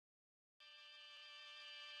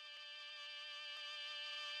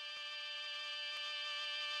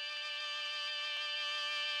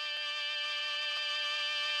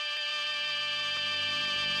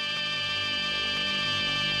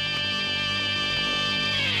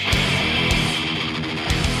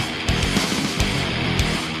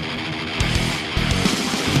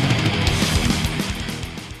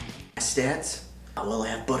stats. Well, I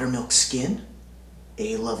have buttermilk skin,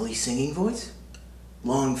 a lovely singing voice,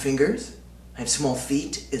 long fingers. I have small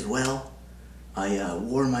feet as well. I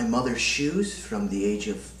wore my mother's shoes from the age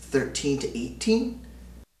of 13 to 18.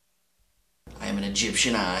 I am an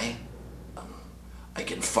Egyptian eye. I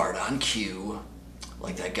can fart on cue,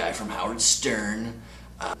 like that guy from Howard Stern.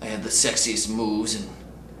 I have the sexiest moves in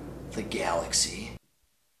the galaxy.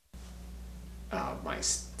 My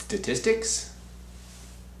statistics?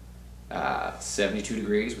 72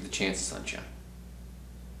 degrees with a chance of sunshine.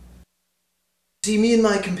 See, me and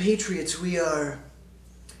my compatriots, we are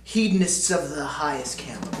hedonists of the highest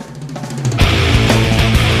caliber.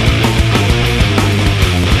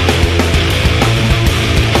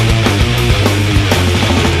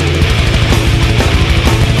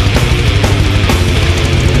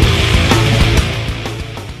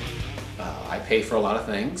 I pay for a lot of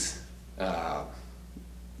things.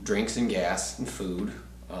 Drinks and gas and food.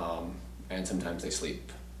 And sometimes they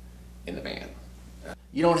sleep in the van.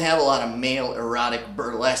 You don't have a lot of male erotic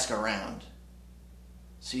burlesque around.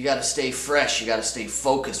 So you gotta stay fresh, you gotta stay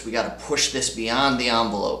focused, we gotta push this beyond the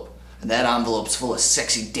envelope. And that envelope's full of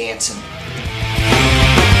sexy dancing.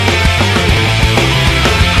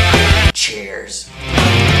 Chairs.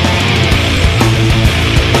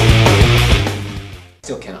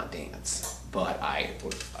 Still cannot dance, but I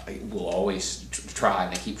will always try,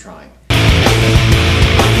 and I keep trying.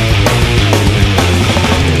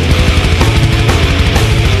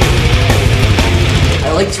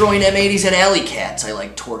 I like throwing M80s at alley cats. I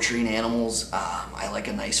like torturing animals. I like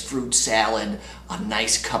a nice fruit salad, a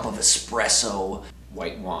nice cup of espresso.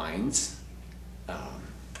 White wines.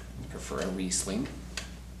 Prefer a Riesling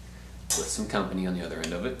with some company on the other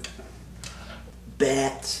end of it.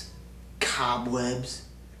 Bats, cobwebs,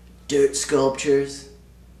 dirt sculptures,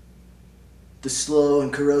 the slow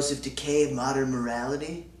and corrosive decay of modern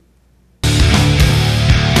morality.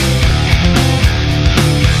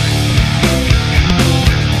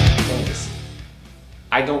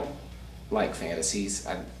 I don't like fantasies.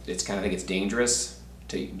 I think it's dangerous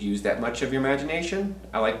to use that much of your imagination.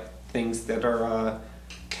 I like things that are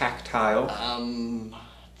tactile.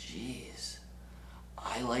 Jeez.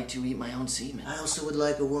 I like to eat my own semen. I also would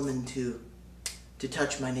like a woman to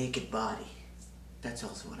touch my naked body. That's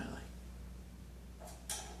also what I like.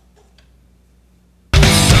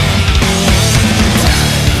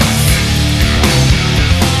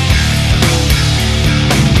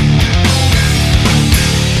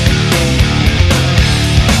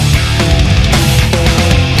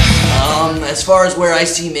 As far as where I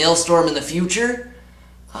see Maelstrom in the future,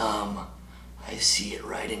 I see it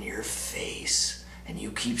right in your face. And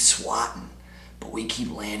you keep swatting, but we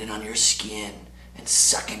keep landing on your skin and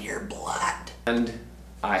sucking your blood. And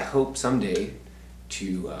I hope someday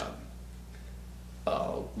to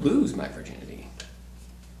lose my virginity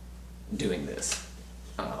doing this.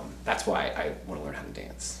 That's why I want to learn how to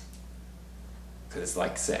dance. Because it's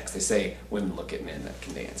like sex. They say women look at men that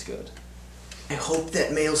can dance good. I hope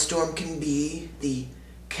that Maelstrom can be the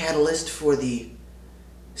catalyst for the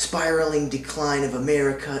spiraling decline of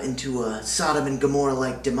America into a Sodom and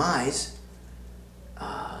Gomorrah-like demise.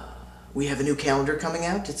 We have a new calendar coming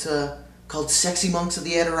out. It's called Sexy Monks of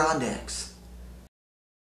the Adirondacks.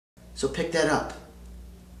 So pick that up.